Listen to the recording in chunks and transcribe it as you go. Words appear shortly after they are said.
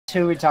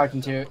who we're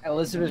talking to.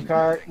 Elizabeth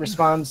Cart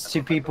responds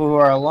to people who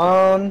are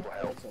alone.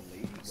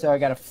 So I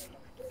got a.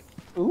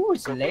 Ooh,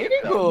 it's Lady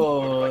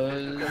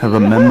Ghost. Have a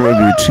member of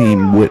your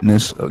team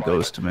witness a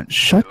ghost event.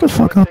 Shut the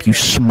fuck up, you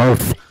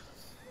smurf.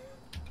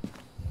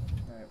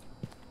 Alright,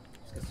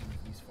 let's get some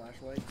of these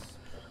flashlights.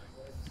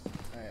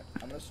 Alright,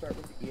 I'm gonna start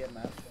with the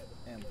EMF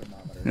and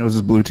thermometer. It was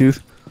his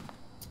Bluetooth.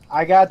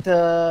 I got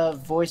the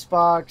voice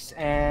box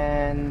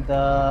and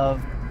the.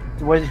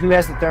 Who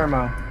has the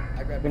thermo?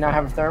 We not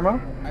have a thermo?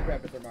 I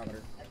grabbed a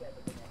thermometer.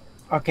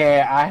 Okay,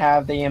 I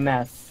have the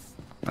EMF.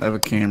 I have a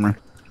camera.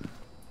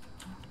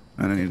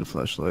 And I need a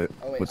flashlight.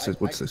 Oh, wait,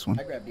 What's this one?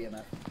 I grabbed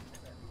EMF.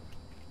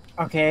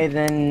 Okay,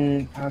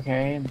 then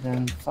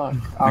fuck.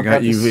 I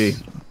got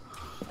UV.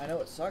 I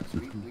know it sucks.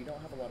 We don't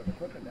have a lot of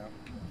equipment now.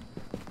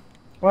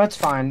 Well, it's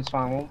fine. It's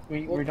fine.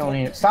 We don't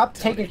need it. Stop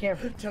taking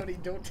camera. Tony,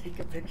 don't take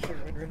a picture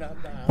when we're not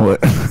in the house.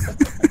 What?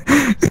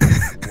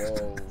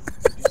 Whoa.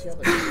 Did you see how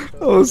that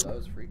was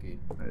freaky.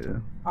 Yeah.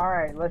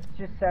 Alright, let's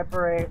just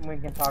separate and we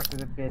can talk to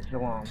the bitch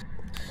alone.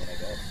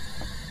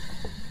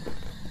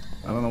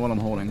 I don't know what I'm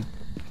holding.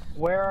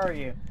 Where are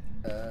you?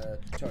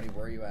 Tony,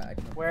 where are you at?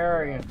 Where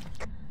are you?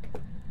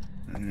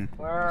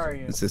 Where are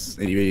you? It's this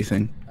itty-bitty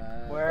thing.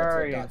 Where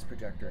are you? Dots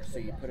projector. So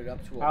you put it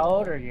up to a How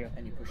old are you?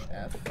 And you push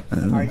F.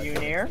 Are you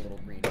near? Little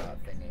green dot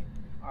thingy.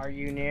 Are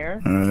you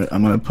near? Alright,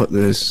 I'm gonna put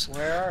this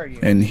Where are you?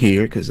 in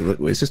here, because wait,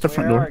 is this the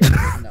front door?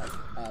 No.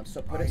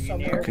 So put it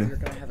somewhere where you're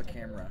gonna have a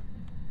camera.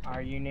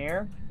 Are you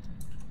near?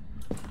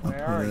 I'll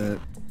Where are you?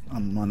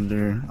 I'm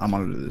under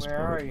this Where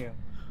part. are you?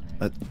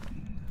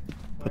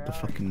 Put the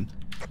fucking...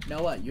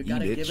 Noah, you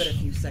gotta give it a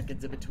few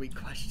seconds in between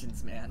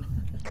questions, man.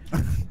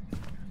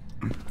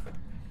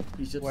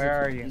 Where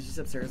are you? He's just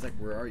upstairs like,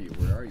 where are you?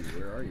 Where are you?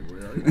 Where are you?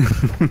 Where are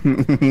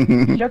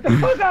you? Shut the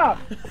fuck up!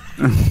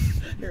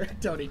 Here,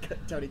 Tony,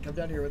 come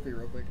down here with me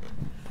real quick.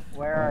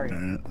 Where are you?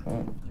 Here,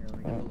 let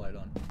me get the light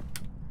on.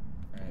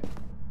 Alright.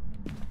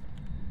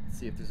 Let's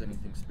see if there's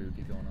anything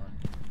spooky going on.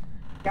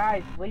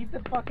 Guys, leave the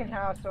fucking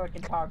house so I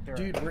can talk to her.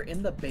 Dude, we're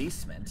in the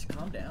basement.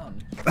 Calm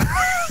down.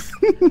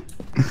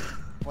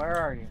 Where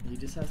are you? He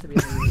just has to be.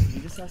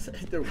 He just has to.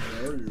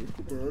 Where are you?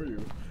 Where are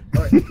you?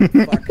 All right,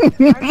 fuck.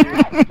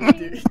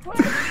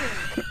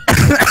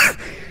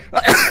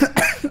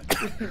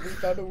 We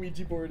found a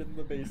Ouija board in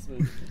the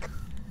basement.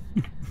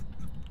 All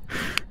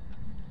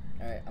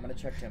right, I'm gonna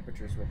check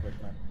temperatures real quick,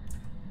 man.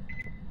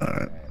 All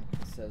right.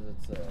 It says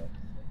it's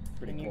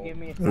pretty cold. Can you give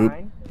me a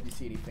sign? Do you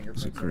see any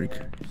fingerprints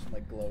anywhere? Some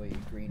like glowy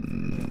green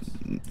fingerprints.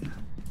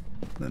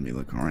 Let me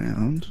look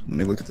around. Let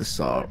me look at the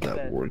saw of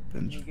that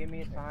workbench. Can you give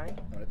me a sign?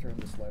 I'm gonna turn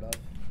this light off.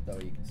 That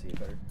way you can see it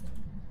better.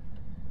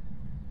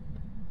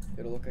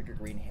 It'll look like a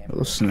green hammer.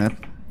 Little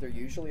snap. They're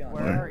usually on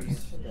Where are you?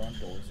 They're on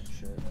doors and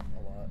shit a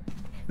lot.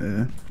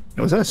 Yeah.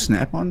 Oh, was that a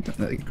snap on?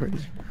 Like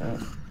crazy.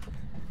 Alright.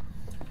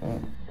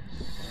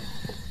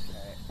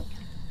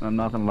 I'm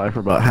not gonna lie, for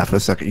about half a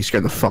second, you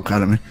scared the fuck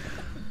out of me.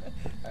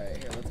 Alright,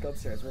 here, let's go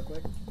upstairs real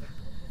quick.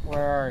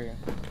 Where are you?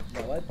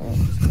 No, what?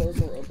 Just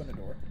close or open the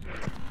door.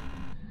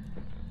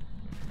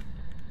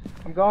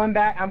 I'm going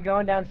back. I'm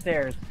going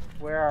downstairs.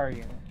 Where are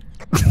you?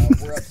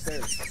 We're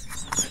upstairs.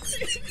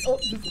 Oh,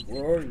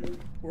 where are you?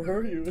 Where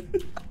are you?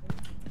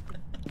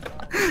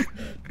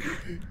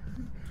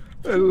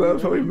 I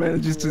love how he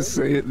manages to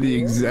say it the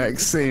exact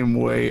same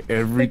way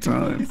every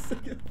time.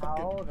 How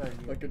old are you?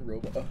 Fucking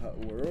robot.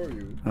 Where are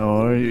you? How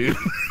are you?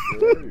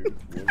 Where are you?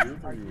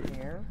 Where Are you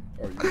here?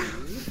 Are you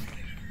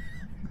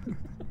here?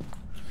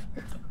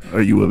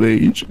 Are you of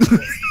age?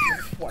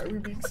 Why are we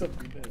being so mean?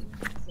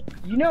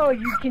 You know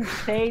you can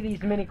say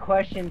these many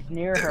questions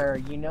near her.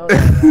 You know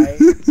that, right?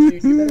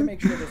 Dude, you better make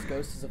sure this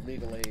ghost is of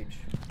legal age.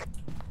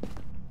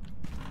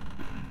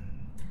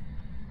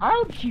 I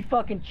hope she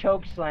fucking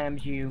choke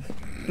slams you.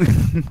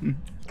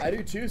 I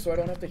do too, so I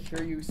don't have to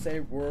hear you say,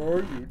 where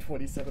are you,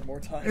 27 more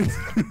times.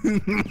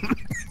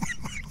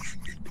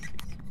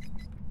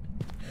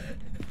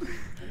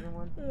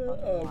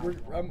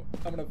 I'm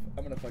gonna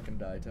fucking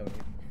die, Tony.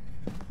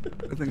 I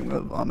think I'm gonna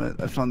vomit.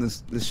 I found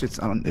this shit's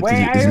on. Wait,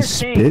 I hear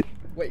spit? sink.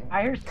 Wait.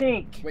 I hear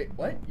sink. Wait,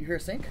 what? You hear a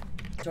sink?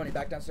 Tony,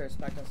 back downstairs,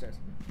 back downstairs.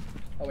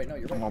 Oh wait, no,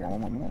 you're right here.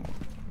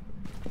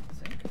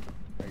 Sink?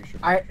 Are you sure?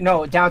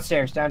 No,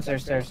 downstairs.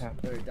 Downstairs.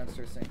 Alright,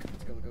 downstairs sink.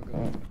 Let's go, go,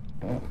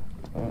 go.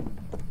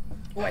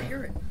 Oh, I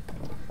hear it.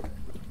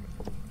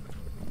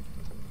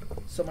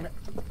 Someone.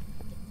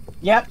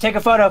 Yep, take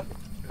a photo.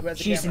 Who has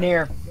the She's camera?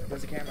 near.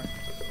 Where's the camera?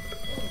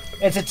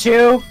 It's a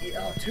 2.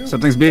 Oh, 2.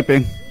 Something's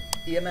beeping.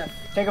 EMF.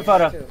 Take a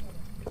photo. 2.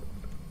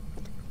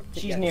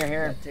 She's near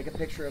here. Take a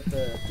picture of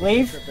the.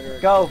 Leave.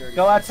 Go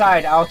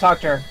outside. I'll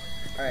talk to her.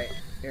 All right.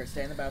 Here,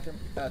 stay in the bathroom.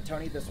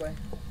 Tony, this way.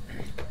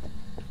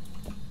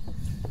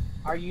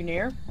 Are you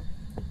near?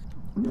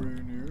 Are you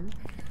near?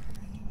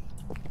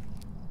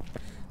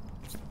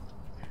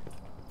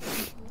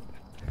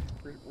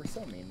 We're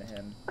so mean to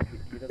him.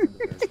 He doesn't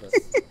deserve this.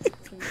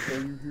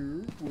 Are you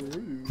here? Where are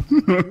you?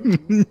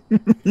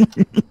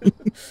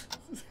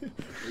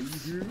 Are you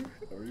here?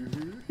 Are you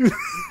here?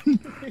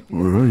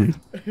 Where are you?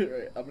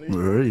 Right,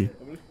 Where are you?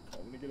 I'm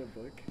gonna get a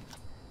book.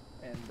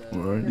 And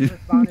Where are Just you?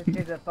 responded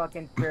to the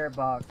fucking spirit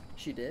box.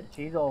 She did?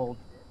 She's old.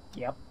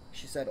 Yep.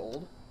 She said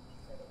old?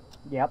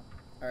 Yep.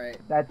 Alright.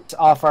 That's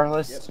off our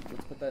list. Yep,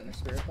 let's put that in her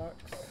spirit box.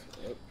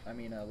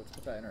 Let's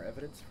put that in our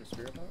evidence for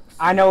spirit box.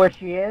 I know where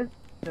she is,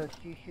 so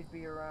she should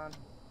be around.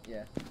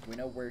 Yeah, we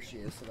know where she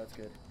is, so that's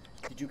good.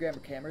 Did you grab a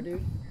camera, dude?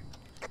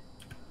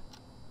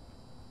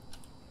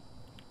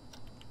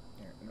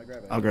 Here, I'm gonna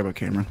grab it. I'll grab a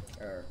camera.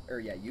 Or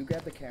yeah, you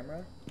grab the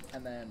camera,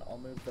 and then I'll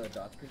move the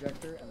dots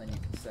projector, and then you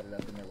can set it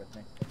up in there with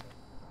me.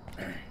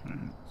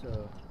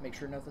 So, make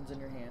sure nothing's in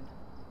your hand.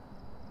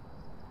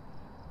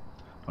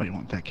 Oh, you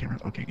want that camera?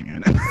 Okay, give me a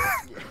minute.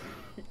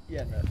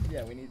 Yeah, no,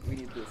 yeah, we need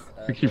this.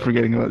 I keep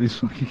forgetting about these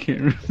fucking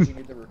cameras. We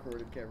need the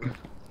recorded camera.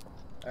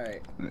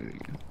 Alright. There you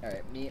go.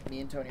 Alright, me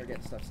and Tony are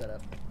getting stuff set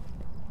up.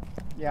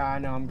 Yeah, I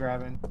know. I'm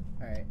grabbing.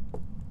 Alright.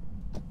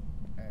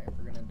 Alright,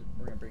 we're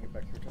gonna bring it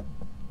back here, Tony.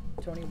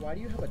 Tony, why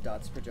do you have a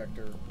dots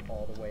projector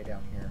all the way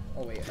down here?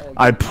 Oh wait,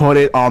 I put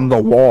it on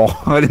the wall.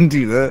 I didn't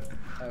do that.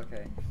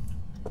 Okay.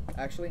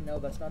 Actually, no,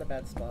 that's not a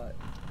bad spot.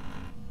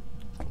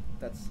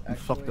 That's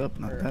actually... Fucked up,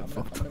 not that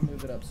fucked up. I'm gonna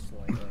move it up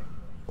slightly.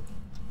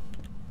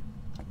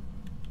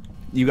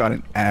 You got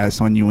an ass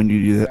on you when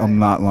you do that. All right. I'm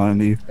not lying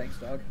to you. Thanks,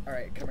 dog.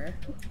 Alright, come here.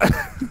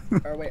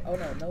 Or wait, oh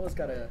no, Noah's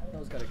got a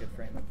good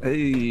frame up there.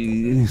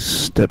 Hey,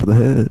 step of the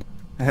head.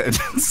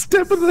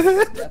 Step of the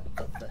head. Step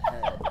of the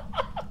head.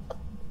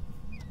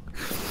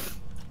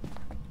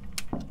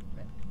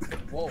 Man.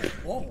 Whoa,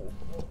 whoa.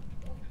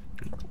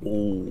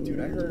 Oh. Dude,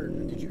 I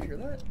heard. Did you hear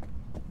that?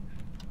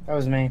 That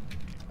was me.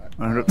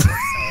 I heard.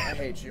 I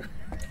hate you.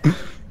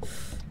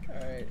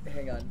 Alright,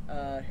 hang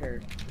on.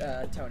 Here,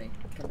 Tony,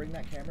 come bring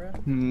that camera.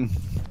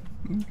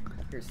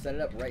 Here, set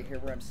it up right here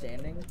where I'm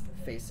standing,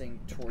 facing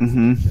towards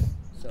the kitchen.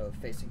 So,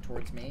 facing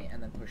towards me,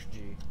 and then push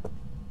G.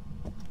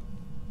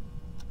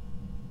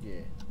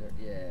 Yeah, there,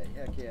 yeah,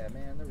 heck yeah,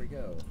 man, there we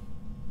go.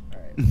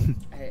 Alright.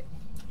 Hey,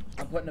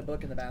 I'm putting a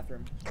book in the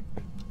bathroom.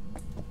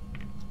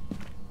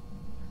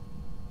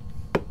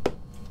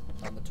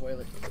 On the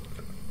toilet.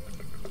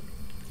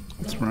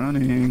 It's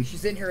running.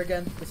 She's in here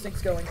again. The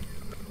sink's going.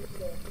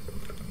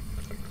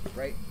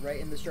 Right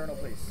in this journal,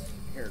 please.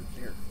 Here,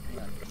 hang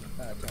on.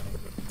 Tony.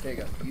 There you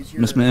go. Use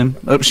your... Miss Ma'am.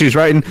 Oh, she's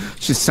writing. I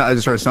just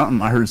heard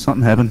something. I heard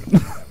something happen.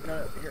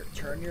 No, here,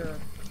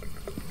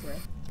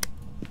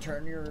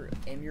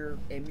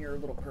 aim your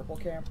little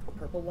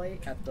purple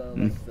light at the,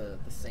 like, the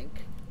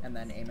sink, and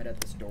then aim it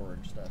at this door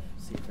and stuff.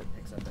 See if it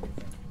picks up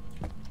anything.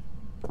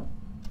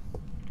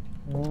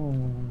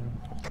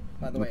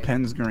 By the way,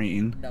 pen's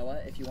green.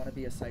 Noah, if you want to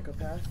be a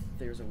psychopath,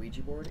 there's a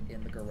Ouija board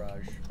in the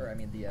garage, or I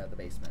mean the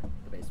basement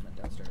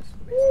downstairs.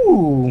 The basement.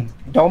 Ooh,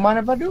 don't mind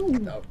if I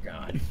do. Oh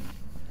God,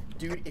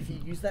 dude, if you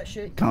use that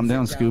shit, Calm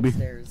down, Scooby.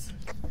 Downstairs.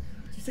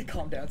 Did you say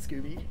calm down,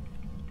 Scooby?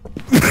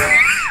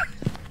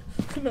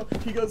 No,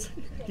 he goes,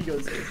 are you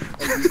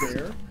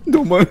there?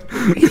 Don't mind.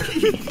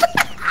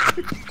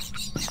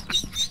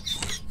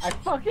 I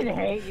fucking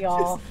hate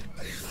y'all.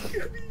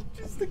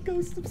 Just the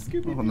ghost of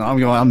Scooby. Oh,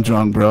 no, I'm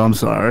drunk, bro. I'm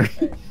sorry.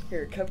 Right,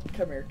 here, come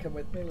here, come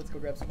with me. Let's go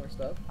grab some more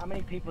stuff. How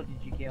many people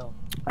did you kill?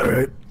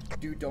 Alright.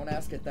 Dude, don't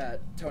ask it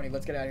that. Tony,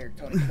 let's get out of here.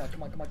 Tony,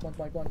 come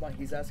on.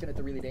 He's asking it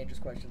the really dangerous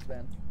questions,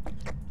 man.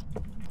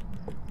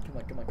 Come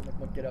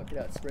on. Get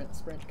out.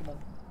 Sprint, come on.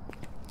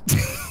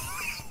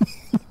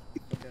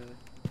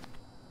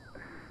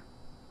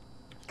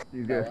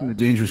 He's asking the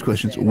dangerous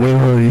questions. Where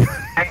are you?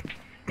 It's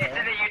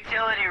in the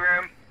utility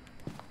room.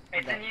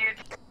 It's in the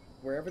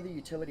Wherever the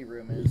utility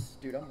room is,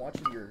 dude, I'm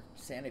watching your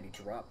sanity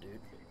drop,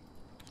 dude.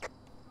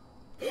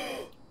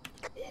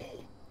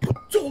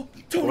 Tony,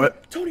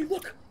 What? Tony,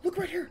 look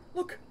right here,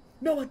 look.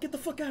 Noah, get the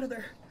fuck out of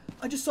there.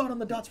 I just saw it on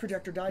the dots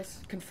projector,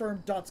 guys.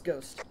 Confirmed dots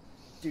ghost.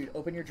 Dude,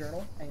 open your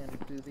journal and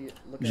do the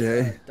look J,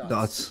 at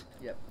dots.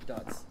 Yep,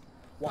 dots.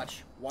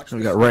 Watch. So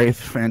we got Wraith,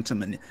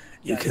 Phantom, and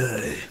you Guys,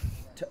 could.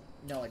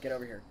 Noah, get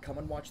over here. Come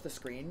and watch the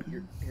screen.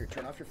 Here,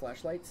 turn off your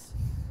flashlights.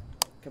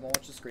 Come and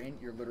watch the screen.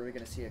 You're literally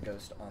gonna see a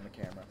ghost on the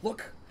camera.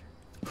 Look.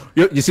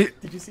 Yep, you see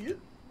it? Did you see it?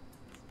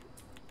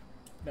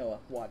 Noah,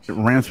 watch. It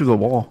ran through the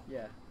wall.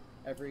 Yeah.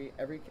 Every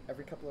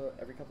couple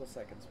of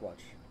seconds. Watch.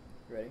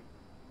 You ready?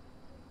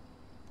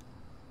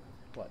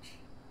 Watch.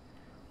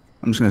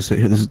 I'm just gonna sit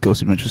here. This is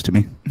Ghost Adventures to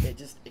me. It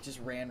just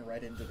ran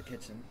right into the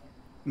kitchen.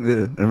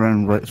 Yeah, it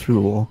ran right through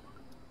the wall.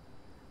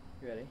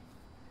 You ready?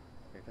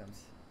 Here it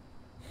comes.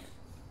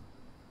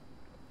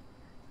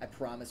 I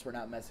promise we're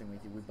not messing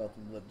with you. We both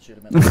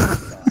legitimately saw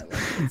it.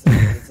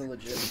 Like, it's a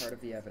legit part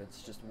of the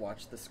evidence. Just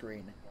watch the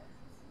screen.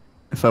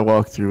 If I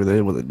walk through, were they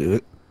able to do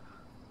it?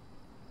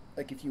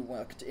 Like if you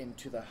walked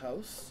into the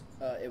house,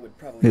 it would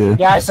probably. Yeah.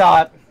 Yeah, I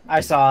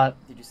saw it.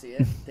 Did you see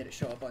it? Did it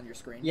show up on your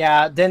screen?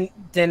 Yeah, then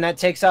that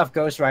takes off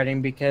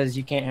ghostwriting because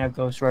you can't have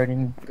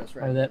ghostwriting.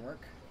 Ghostwriting doesn't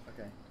work.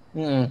 Okay.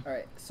 Mm. All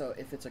right. So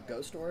if it's a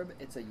ghost orb,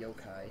 it's a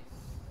yokai.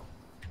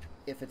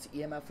 If it's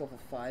EMF level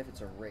 5,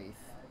 it's a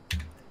wraith.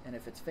 And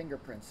if it's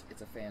fingerprints,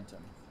 it's a phantom.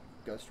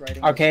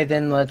 Ghostwriting. Okay,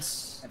 then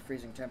let's. And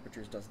freezing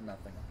temperatures does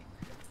nothing.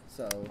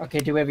 So. Okay,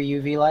 do we have a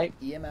UV light?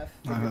 EMF,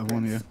 I have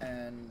one, fingerprints,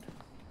 and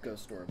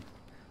ghost orb.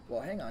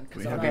 Well, hang on.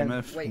 We Cause have I'm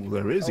EMF? Wait. Well,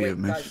 there is wait,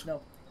 EMF. Guys,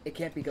 no, it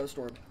can't be ghost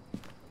orb.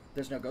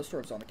 There's no ghost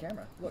orbs on the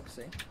camera. Look,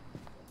 see?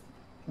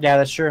 Yeah,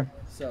 that's true.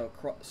 So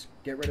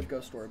get rid of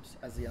ghost orbs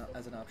as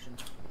an option.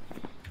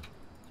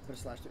 Put a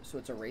slash through. So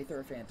it's a wraith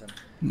or a phantom.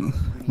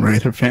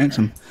 Wraith or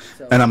phantom.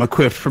 So, And I'm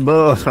equipped for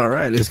both. All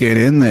right, let's get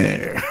in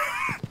there.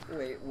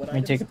 Wait, Let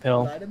me take a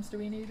pill. What items do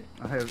we need?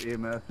 I have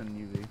EMF and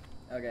UV.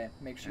 Okay,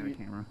 make sure And a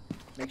camera.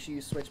 make sure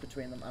you switch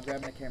between them. I'm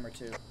grabbing a camera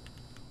too.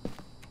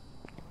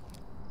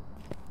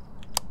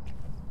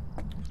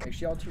 Make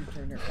sure y'all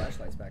turn your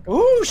flashlights back on.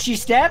 Ooh, she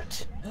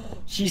stepped.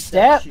 She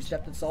stepped. She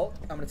stepped in salt.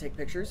 I'm gonna take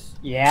pictures.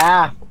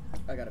 Yeah.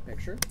 I got a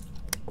picture.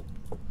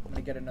 I'm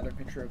gonna get another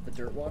picture of the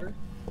dirt water.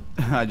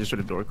 I just heard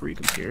a door creak.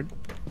 I'm scared.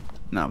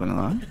 Not gonna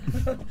lie.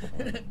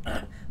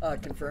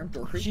 Confirmed.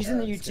 Door creak. She's in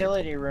the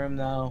utility room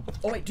though.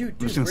 Oh wait, dude.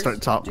 We're just gonna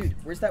start top. Dude,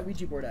 where's that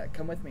Ouija board at?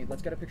 Come with me.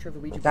 Let's get a picture of the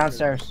Ouija board.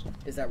 Downstairs.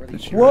 Is that where the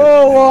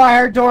Whoa, whoa! I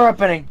heard door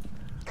opening.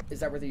 Is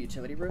that where the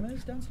utility room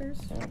is downstairs?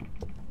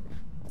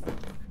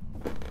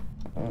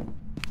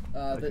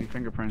 The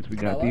fingerprints. We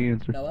got Noah? the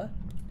answer. Noah?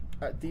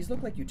 These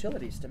look like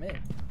utilities to me.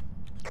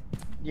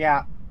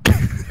 Yeah.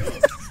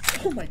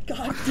 Oh my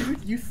god,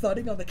 dude! You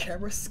thudding on the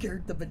camera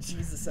scared the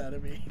bejesus out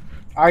of me.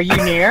 Are you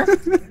near?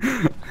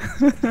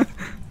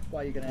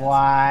 Why are you gonna ask?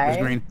 Why? There's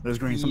green. There's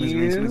green. Something's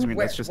green. Something's green.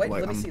 That's just Wait, the light.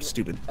 let me I'm see.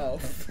 stupid. Oh.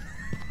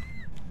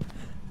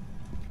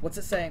 What's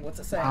it saying? What's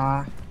it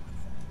saying?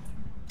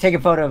 Take a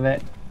photo of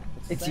it.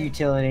 What's it It's saying?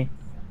 utility.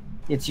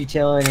 It's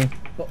utility.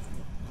 But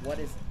what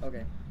is?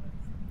 Okay,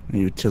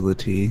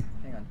 Utility.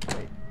 hang on.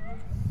 Wait.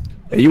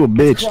 Hey, you a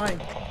bitch. Crying.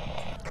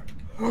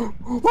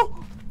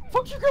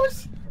 Fuck you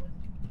guys!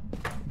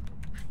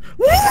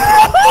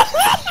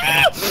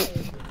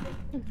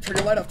 Turn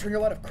your light off. Turn your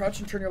light off. Crouch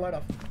and turn your light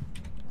off.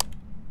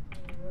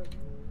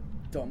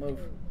 Don't move.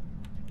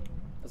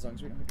 As long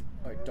as we don't.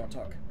 Alright, don't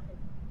talk.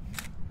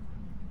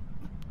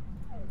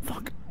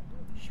 Fuck.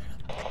 Shut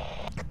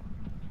up.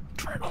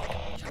 Shut up.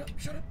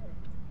 Shut up.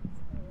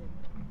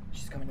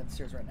 She's coming down the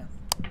stairs right now.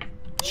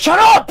 Shut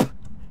up!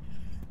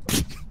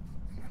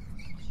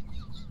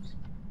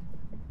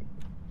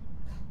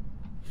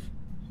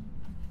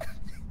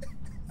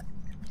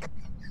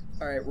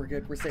 Alright, we're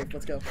good. We're safe.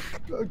 Let's go.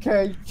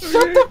 Okay. Shut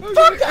the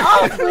fuck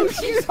up when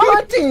she's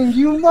haunting,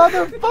 you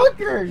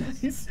motherfuckers!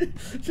 He's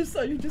just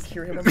you just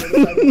hear him on the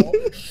other side of the wall.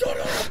 Shut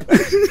up!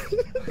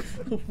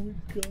 Oh my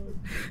god.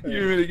 Give me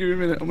a minute. Give me a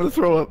minute. I'm gonna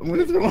throw up. I'm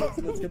gonna throw up.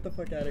 Let's get the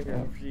fuck out of here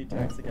before she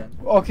attacks again.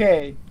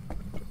 Okay.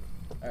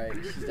 Alright,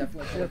 she's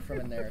definitely coming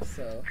from in there,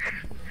 so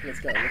let's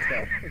go. Let's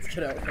go. Let's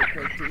get out real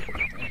quick,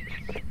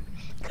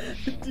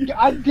 dude.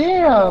 God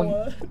damn!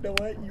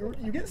 Noah,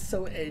 you get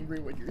so angry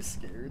when you're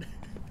scared.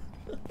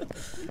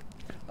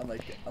 I'm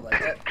like, oh,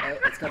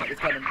 it's coming, it's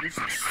coming. You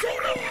should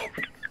shut up!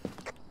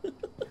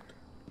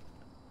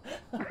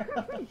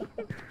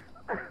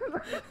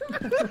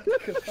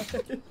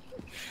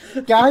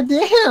 God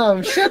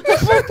damn! Shut the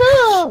fuck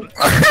up!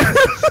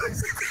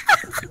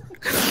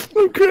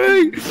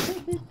 Okay.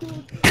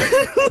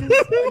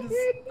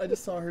 I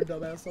just saw her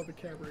dumbass on the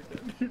camera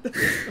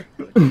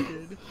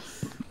again.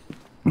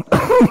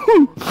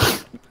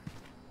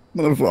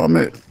 Mother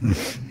vomit.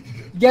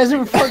 You guys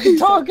were fucking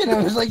talking,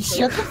 I was like,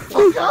 shut the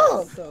fuck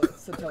up!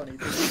 So Tony,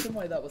 the reason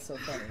why that was so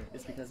funny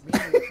is because me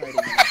and you were hiding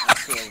in an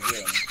actual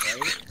room,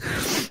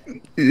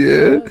 right?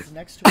 Yeah. I was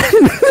next to her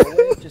in the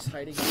hallway, just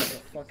hiding in like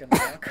a fucking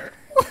locker.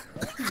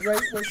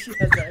 Right where she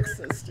has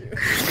access to.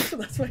 So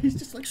that's why he's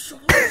just like, shut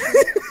up!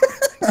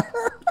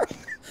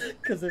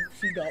 Because if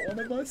she got one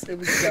of us, it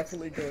was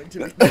definitely going to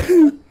be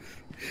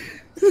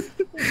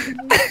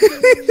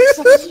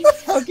Such you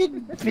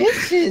fucking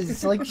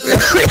bitches! Like, shut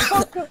the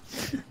fuck up!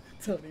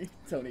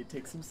 Tony,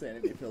 take some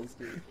sanity pills,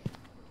 dude.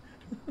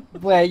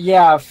 But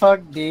yeah, fuck,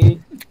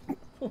 dude.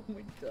 Oh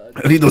my god.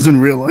 I need those in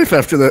real life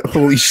after that.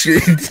 Holy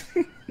shit.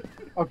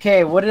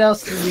 Okay, what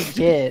else did we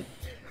get?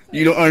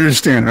 You don't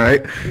understand,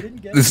 right? We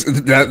didn't get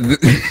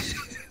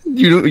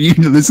You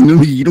listen to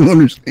me. You don't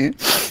understand.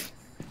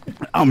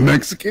 I'm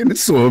Mexican,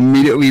 so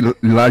immediately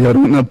La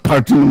Llorona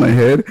popped into my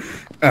head.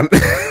 And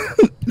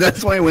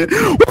that's why I went.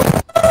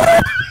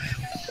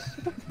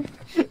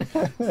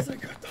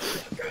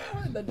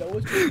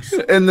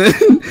 And then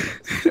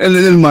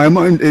in my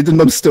mind,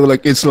 I'm still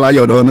like, it's La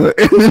Llorona,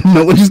 and then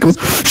no one just goes.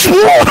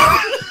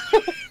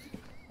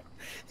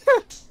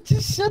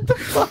 Just shut the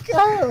fuck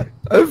up!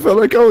 I felt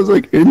like I was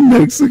like in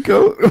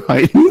Mexico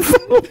hiding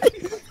from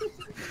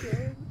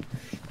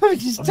I'm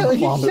just telling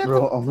you, vomit, shut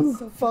bro.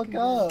 the fuck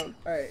up!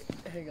 Alright,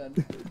 hang on.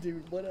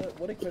 Dude,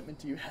 what equipment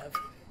do you have?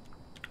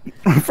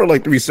 For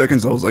like 3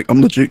 seconds, I was like,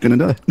 I'm legit gonna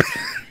die.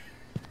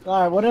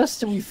 Alright, what else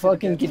do we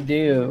fucking can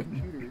do?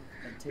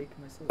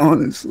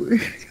 Honestly.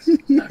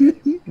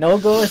 No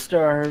ghost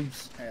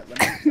orbs. Alright,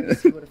 let me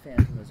see what a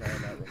phantom is all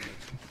about real quick.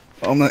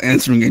 I'm not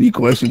answering any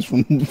questions for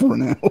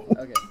now.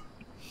 Okay.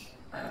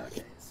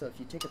 Okay, so if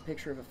you take a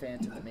picture of a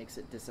phantom, it makes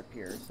it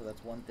disappear, so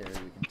that's one theory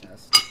we can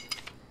test.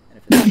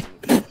 And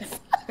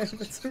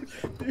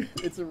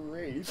if it's a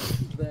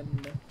wraith, then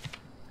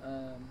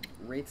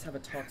wraiths have a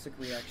toxic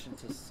reaction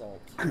to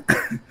salt.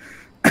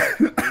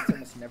 Wraiths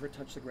almost never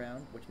touch the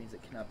ground, which means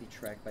it cannot be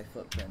tracked by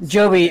footprints.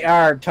 Joey,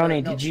 or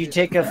Tony, No, did you dude.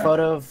 take a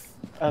photo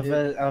of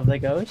the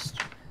ghost?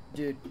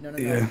 Dude, no.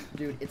 Yeah.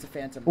 Dude, it's a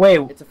phantom. Wait.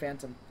 It's a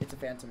phantom. It's a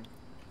phantom.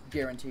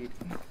 Guaranteed.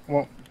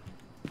 Well,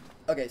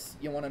 Okay, so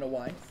you want to know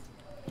why?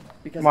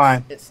 Because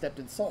why? it stepped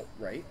in salt,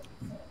 right?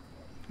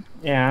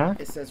 Yeah.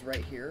 It says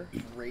right here,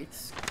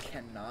 wraiths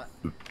cannot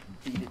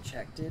be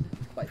detected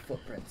by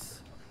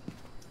footprints,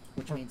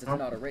 which means it's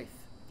not a wraith.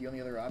 The only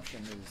other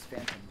option is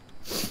phantom.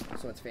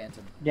 So it's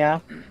phantom. Yeah.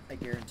 I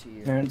guarantee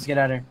you. Let's get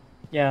out of here.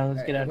 Yeah, let's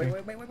Alright, get out of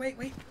wait.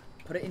 here.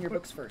 Put it in your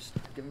books first.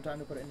 Give him time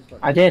to put it in his book.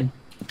 I did.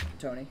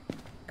 Tony,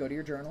 go to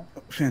your journal.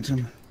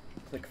 Phantom.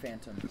 Click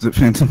phantom. Is it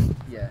Phantom?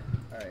 Yeah.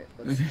 Alright,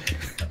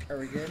 are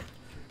we good?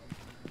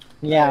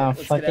 Yeah,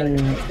 Alright, fucking.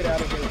 Let's get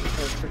out of here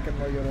before freaking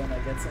La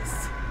Llorona gets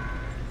us.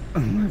 Oh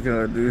my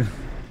god, dude.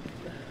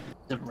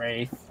 The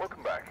wraith.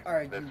 Welcome back.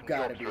 Alright, There's you some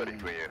gotta jobs be ready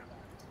for you.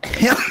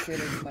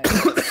 shitting my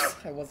ass.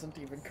 I wasn't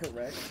even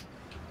correct.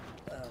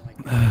 Oh my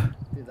god.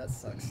 Dude, that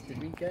sucks.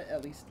 Did we get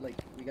at least, like,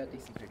 we got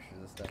decent pictures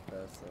of stuff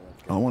though, so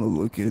that's good. I want to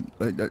look at.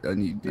 I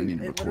need. Dude, I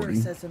need it literally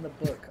recording. says in the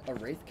book, a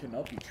wraith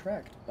cannot be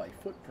tracked by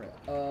footprint.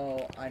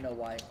 Oh, I know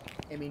why.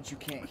 It means you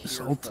can't hear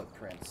Salt.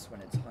 footprints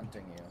when it's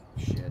hunting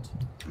you. Shit.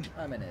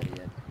 I'm an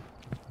idiot.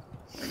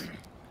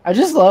 I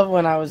just love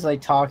when I was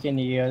like talking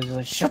to you. I was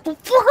like, "Shut the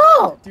fuck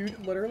up!"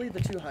 Dude, literally the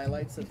two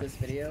highlights of this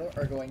video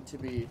are going to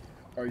be,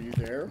 are you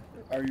there?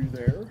 Are you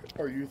there?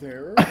 Are you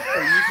there?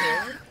 Are you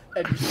there?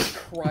 And you just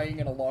crying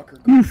in a locker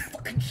going,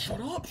 fucking shut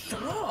up,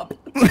 shut up!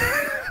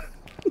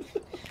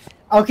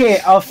 Okay.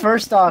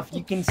 First off,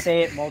 you can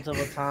say it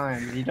multiple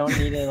times. You don't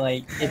need to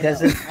like. It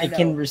doesn't. I It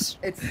can. know.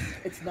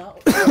 It's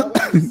not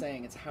what you were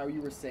saying, it's how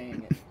you were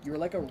saying it. You were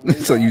like a robot.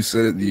 That's how you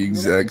said it the You were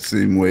exact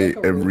same you were way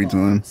like a every robot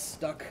time.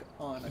 Stuck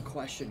on a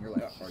question. You're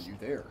like, are you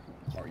there?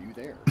 Are you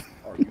there?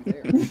 Are you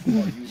there?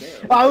 Are you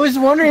there? I was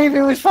wondering if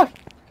it was fuck.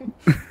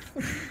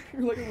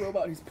 You're like a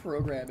robot who's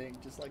programming,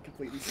 just like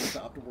completely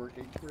stopped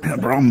working. For a Yeah,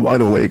 second. bro, I'm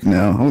wide awake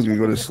now. I was gonna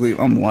go to sleep.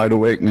 I'm wide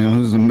awake now.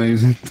 This is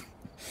amazing.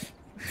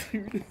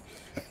 Dude,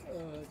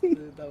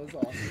 dude, that was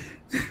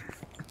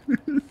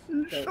awesome.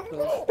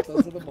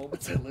 Those are the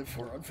moments I live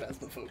for on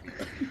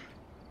Phasmophobia.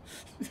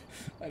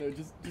 I know,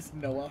 just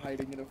Noah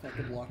hiding in a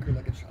fucking locker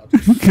like a child.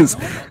 Because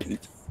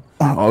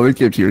all I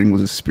kept hearing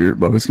was a spirit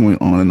box going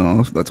on and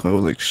off. That's why I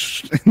was like,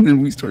 shh. And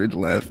then we started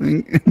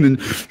laughing. And then,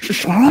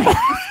 shh.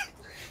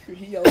 Dude,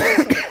 he yelled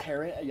like a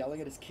parent yelling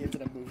at his kids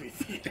in a movie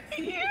theater.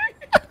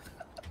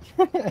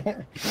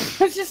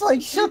 It's just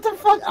like, shut the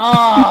fuck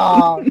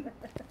up.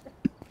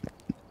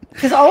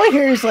 Because all I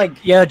hear is like,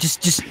 yeah,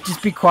 just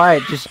be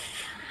quiet, just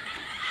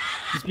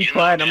be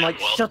quiet. I'm like,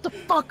 shut the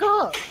fuck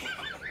up.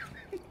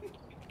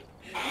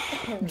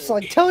 I'm just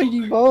like telling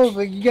you both,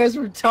 like you guys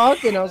were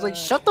talking. I was like,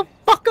 shut the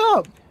fuck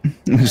up.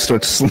 We just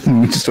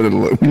started.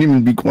 We didn't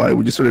even be quiet.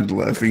 We just started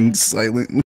laughing silently.